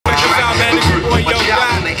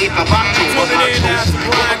if I bought to my toast.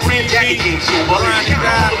 My granddaddy came to my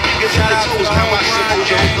fingers to the toes. How I suppose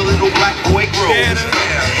you hope the little black boy grows.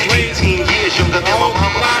 18 years younger than my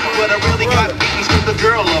mama, but I really got beatings with the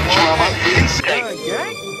girl of drama. Insane.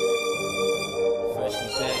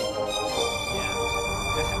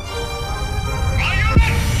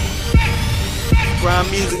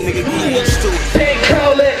 Grind music, nigga, get used to it. Can't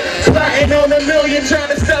call it, plotting on a million,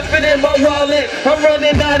 trying to stuff it in my wallet. I'm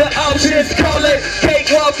running out of options, call it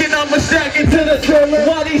cakewalking, I'ma stack it to the ceiling.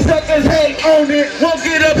 While these suckers hate on it, won't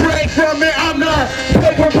get a break from it. I'm not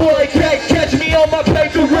paper boy, can't catch me on my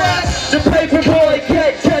paper rap. The paper boy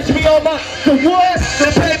can't catch me on my, the what?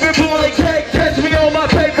 The paper boy can't catch me on my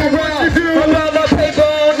paper rap. I'm on my paper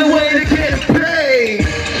on the way to get paid.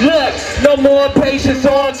 Look, no more patience,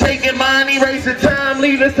 so I'm taking mine, erasing time,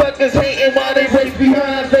 leave the suckers hating while they race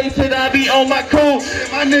behind. Facing, I be on my cool,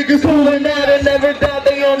 my niggas coolin' out and never doubt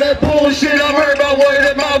they on that bullshit. I've heard my word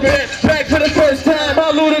of mouth, back for the first time. My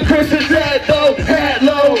ludicrous is dead though, hat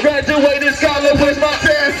low, graduated scholar with my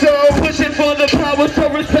peso, pushing for the power, so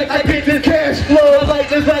respect, I get this cash flow. I like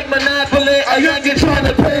this like Monopoly, a youngin' trying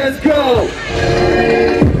to pass go.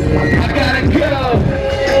 I gotta go,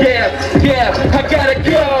 yeah, I gotta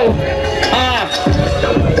go.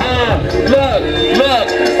 Look,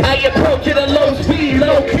 I approach at a low speed,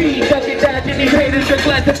 low key. Ducking, dodging these haters, you're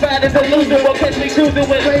classified as a loser. Won't catch me cruising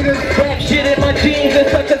with rap shit in my jeans. And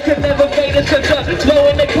suckers could never fade us, cause low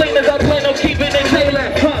in the cleaners, I plan on keeping it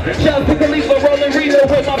tailored. Shout to Khalifa, rolling Rito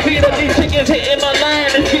with my feet up. These chickens hitting my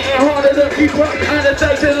line, it's getting harder to keep up. On the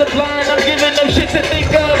side to the blind, I'm giving them shit to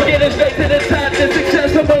think of. Getting straight to the top, the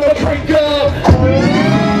success I'm gonna break up.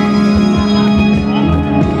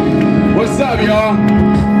 What's up, y'all?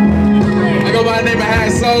 I go by the name of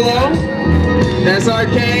HAZ Solo. That's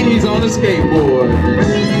Arcane, he's on the skateboard.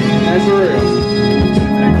 That's real.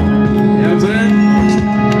 You know what I'm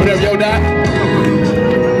saying? What up, yo, Doc?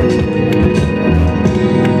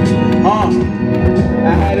 I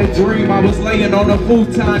had a dream, I was laying on a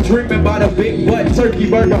futon, dreaming about a big butt turkey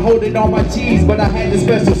burger holding on my cheese, but I had the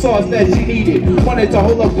special sauce that she needed. Wanted to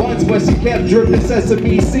hold up buns, but she kept dripping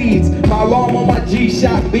sesame seeds. My alarm on my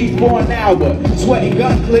G-Shock beat for an hour. Sweating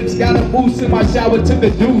gun clips, got a boost in my shower, took a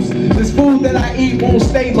deuce. This food that I eat won't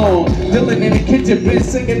stay long. Dylan in the kitchen, been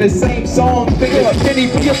singing the same song. Figure a penny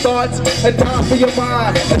for your thoughts, a dime for your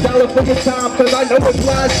mind, $1 for your time, cause I know it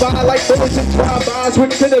flies by like bullets and drive-bys,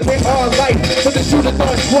 which could have been all light, but the shooter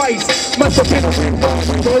thought twice. Must have been a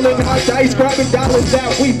rerun. Rolling our dice, grabbing dollars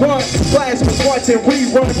that we won. Flash was watching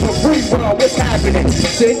reruns for rerun. What's happening?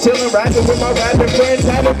 Shit, chillin', rapping with my rapping friends,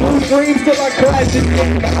 having blue dreams till I crash it.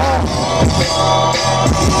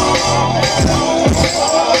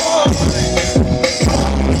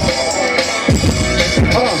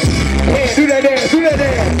 Yeah, do that dance, do that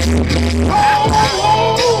dance.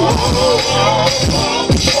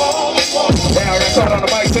 Yeah, I got caught on the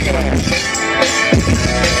mic singing that.